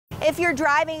If you're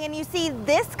driving and you see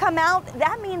this come out,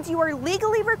 that means you are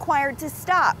legally required to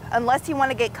stop unless you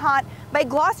want to get caught by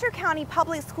Gloucester County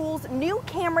Public Schools' new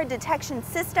camera detection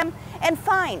system and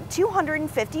fined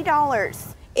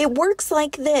 $250. It works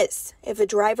like this. If a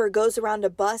driver goes around a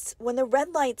bus when the red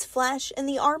lights flash and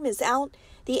the arm is out,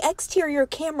 the exterior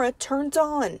camera turns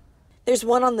on. There's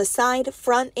one on the side,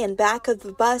 front, and back of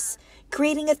the bus,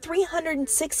 creating a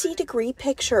 360-degree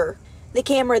picture. The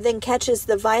camera then catches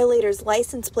the violator's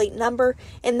license plate number,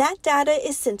 and that data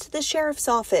is sent to the sheriff's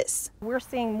office. We're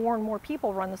seeing more and more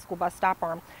people run the school bus stop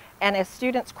arm, and as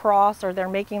students cross or they're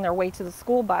making their way to the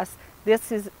school bus,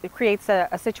 it creates a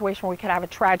situation where we could have a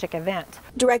tragic event.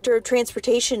 Director of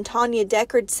Transportation Tanya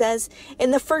Deckard says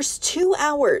in the first 2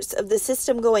 hours of the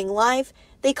system going live,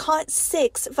 they caught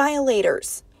 6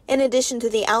 violators. In addition to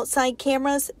the outside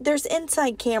cameras, there's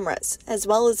inside cameras, as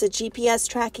well as a GPS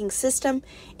tracking system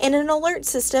and an alert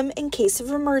system in case of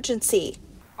emergency.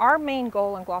 Our main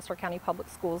goal in Gloucester County Public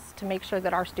Schools is to make sure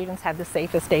that our students have the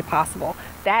safest day possible.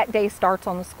 That day starts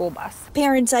on the school bus.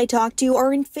 Parents I talked to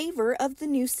are in favor of the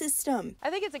new system. I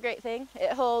think it's a great thing.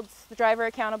 It holds the driver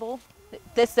accountable.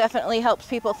 This definitely helps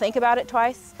people think about it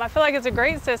twice. I feel like it's a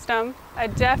great system. I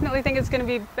definitely think it's going to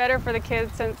be better for the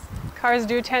kids since cars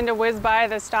do tend to whiz by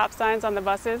the stop signs on the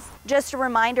buses. Just a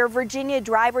reminder, Virginia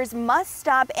drivers must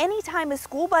stop anytime a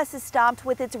school bus is stopped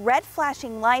with its red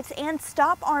flashing lights and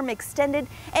stop arm extended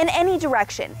in any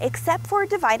direction except for a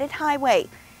divided highway.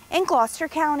 In Gloucester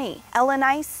County, Ellen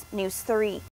Ice, News 3.